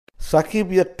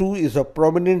Saqib Yattu is a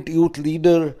prominent youth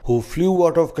leader who flew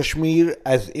out of Kashmir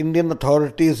as Indian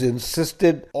authorities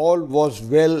insisted all was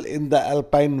well in the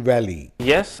Alpine Valley.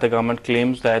 Yes, the government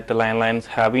claims that the landlines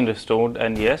have been restored,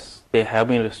 and yes, they have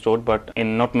been restored, but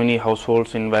in not many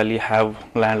households in Valley have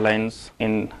landlines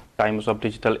in times of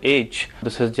digital age.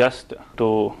 This is just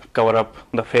to cover up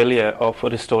the failure of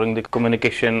restoring the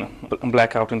communication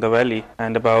blackout in the valley.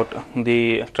 And about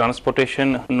the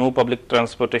transportation, no public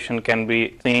transportation can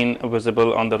be seen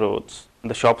visible on the roads.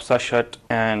 The shops are shut,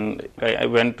 and I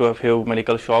went to a few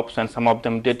medical shops, and some of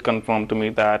them did confirm to me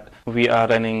that we are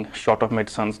running short of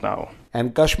medicines now.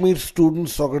 And Kashmir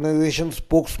Students Organization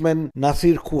spokesman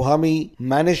Nasir Khuhami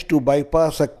managed to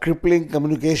bypass a crippling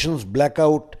communications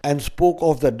blackout and spoke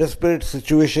of the desperate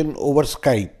situation over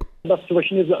Skype. The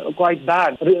situation is quite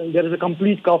bad. There is a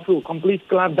complete curfew, complete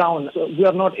clampdown. So we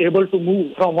are not able to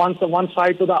move from one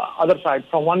side to the other side,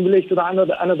 from one village to the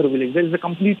another village. There is a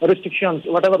complete restrictions.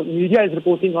 Whatever media is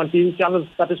reporting on TV channels,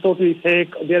 that is totally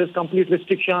fake. There is complete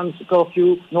restrictions,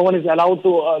 curfew. No one is allowed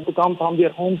to come from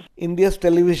their homes. India's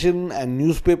television and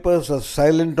newspapers are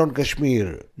silent on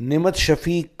Kashmir. Nimat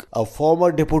Shafiq, a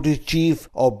former deputy chief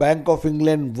of Bank of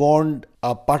England, warned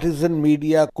a partisan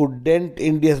media could dent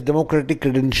India's democratic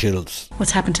credentials. What's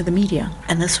happened to the media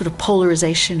and the sort of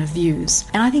polarization of views?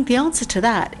 And I think the answer to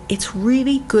that, it's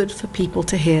really good for people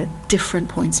to hear different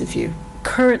points of view.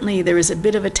 Currently, there is a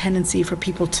bit of a tendency for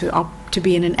people to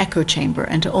be in an echo chamber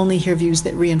and to only hear views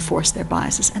that reinforce their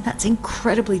biases. And that's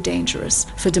incredibly dangerous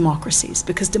for democracies,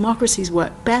 because democracies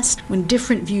work best when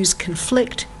different views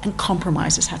conflict and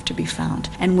compromises have to be found.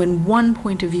 And when one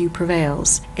point of view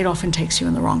prevails, it often takes you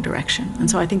in the wrong direction. And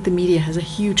so I think the media has a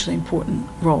hugely important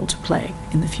role to play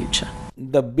in the future.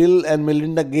 The Bill and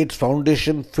Melinda Gates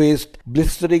Foundation faced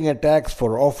blistering attacks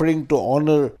for offering to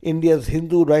honor India's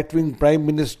Hindu right-wing Prime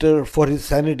Minister for his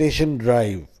sanitation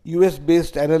drive.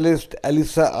 US-based analyst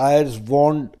Alyssa Ayers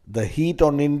warned the heat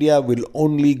on India will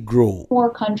only grow. More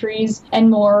countries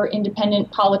and more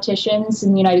independent politicians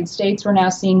in the United States, we're now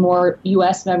seeing more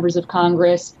US members of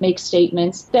Congress make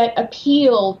statements that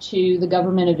appeal to the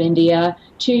government of India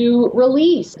to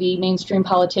release the mainstream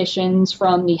politicians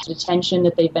from the detention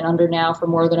that they've been under now for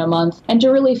more than a month, and to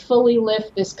really fully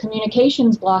lift this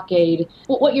communications blockade.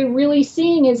 What you're really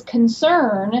seeing is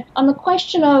concern on the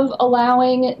question of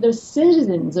allowing the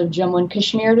citizens of Jammu and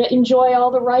Kashmir to enjoy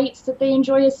all the rights that they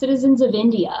enjoy as citizens of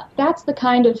India. That's the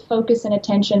kind of focus and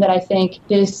attention that I think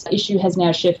this issue has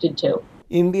now shifted to.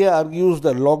 India argues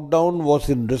the lockdown was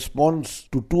in response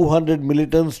to 200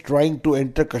 militants trying to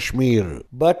enter Kashmir,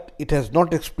 but it has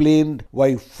not explained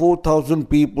why 4,000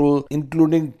 people,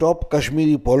 including top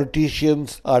Kashmiri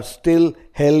politicians, are still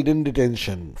held in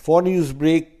detention. For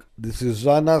Newsbreak, this is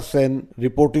Rana Sen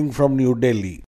reporting from New Delhi.